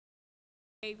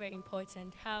very, very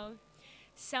important. How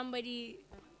someone's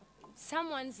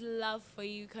love for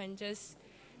you can just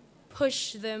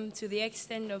push them to the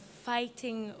extent of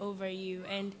fighting over you.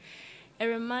 And it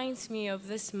reminds me of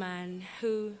this man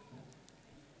who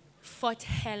fought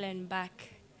hell and back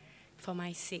for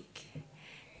my sake.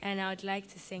 And I would like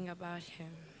to sing about him.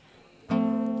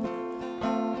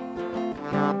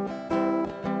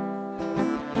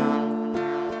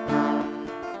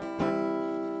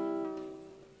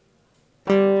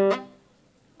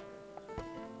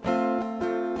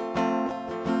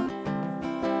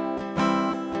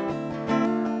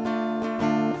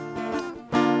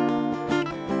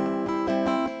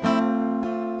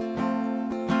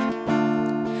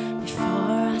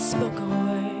 Spoke a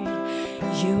word,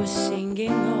 you were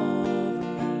singing over me.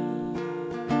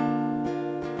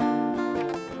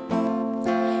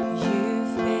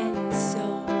 You've been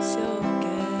so, so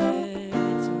good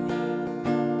to me.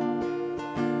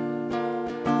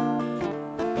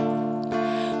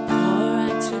 Before I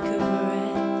took a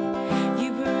breath, you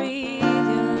breathed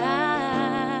your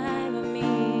life in me.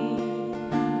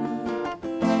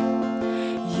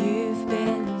 You've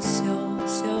been so,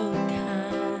 so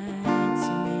kind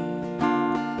to me.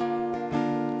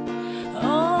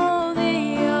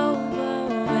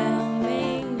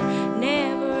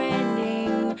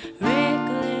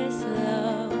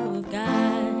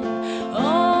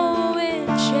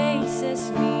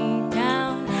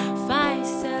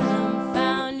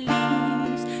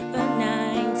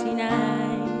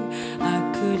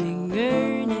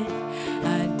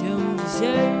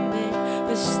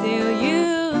 But still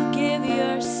you give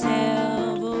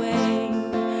yourself away.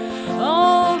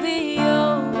 Oh, the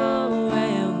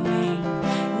overwhelming,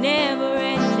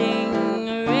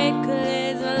 never-ending,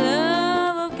 reckless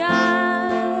love of God.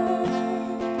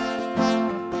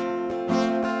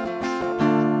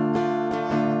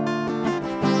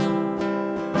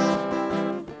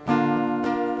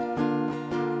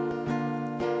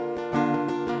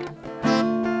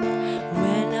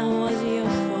 When I was your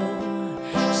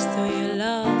foe, still your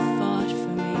love fought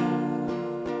for me.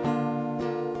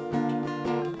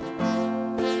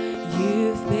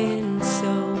 You've been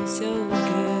so, so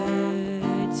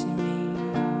good to me.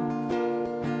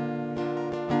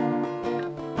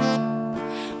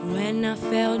 When I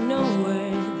felt no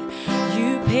worth,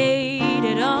 you paid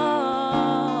it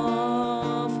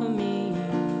all for me.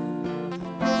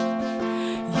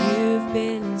 You've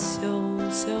been so,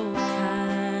 so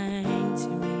kind to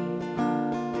me.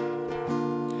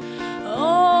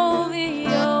 Oh, the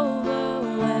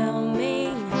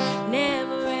overwhelming,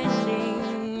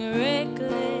 never-ending,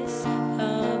 reckless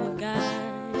love of God.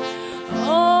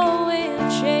 Oh, it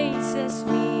chases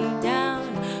me down,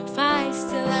 fights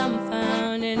till I'm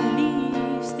found, and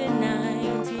leaves the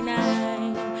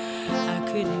 99. I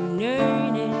couldn't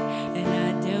earn it, and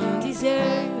I don't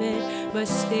deserve it, but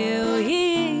still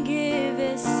He gave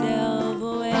Himself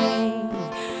away.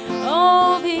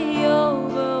 Oh, the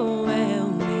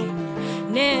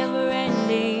overwhelming,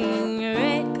 never-ending,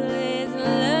 reckless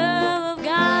love of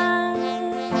God.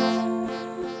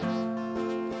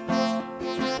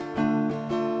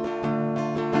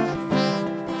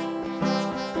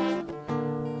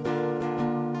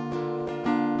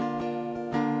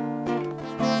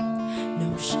 No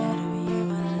shadow you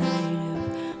won't light up,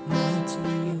 mountain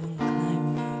you won't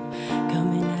climb up,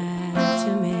 coming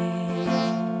after me.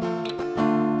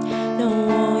 No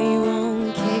wall you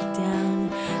won't kick down,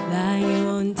 lie you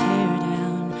won't tear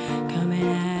down, coming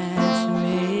after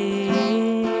me.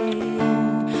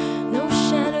 No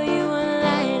shadow you won't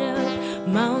light up,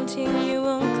 mountain you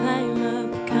won't climb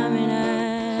up, coming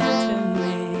after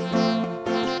me.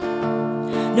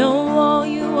 No wall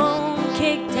you won't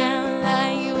kick down,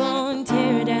 lie you won't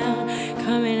tear down,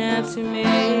 coming after me.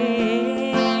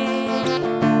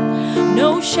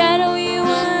 No shadow you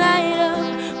won't light up,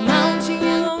 mountain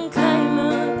you won't climb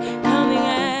up, coming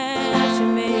after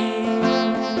me.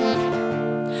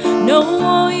 No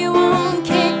wall you won't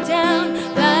kick down,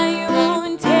 lie you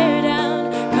won't tear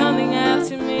down, coming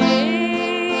after me.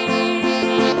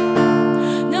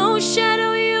 No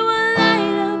shadow you won't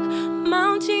light up,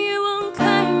 mountain you won't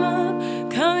climb up,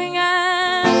 coming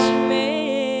after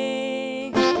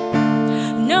me.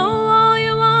 No wall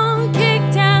you won't kick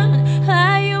down,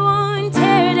 lie you won't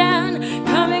tear down,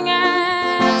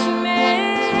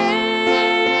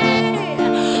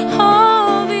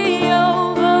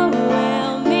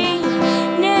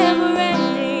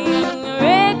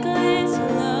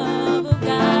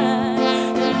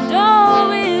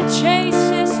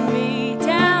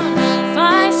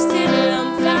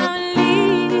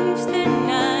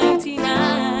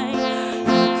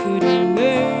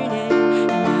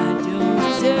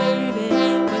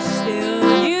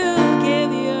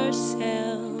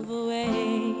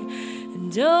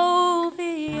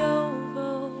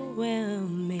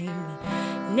 overwhelming,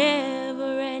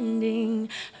 never-ending,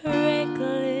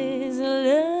 reckless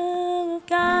love of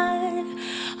God.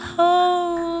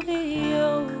 Oh, the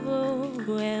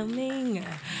overwhelming,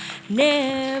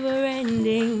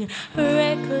 never-ending,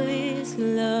 reckless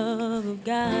love of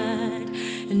God.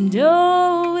 And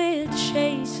oh, it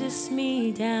chases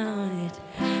me down, it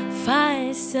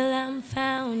fights till I'm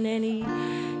found, and He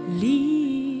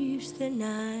leaves the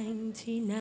 99.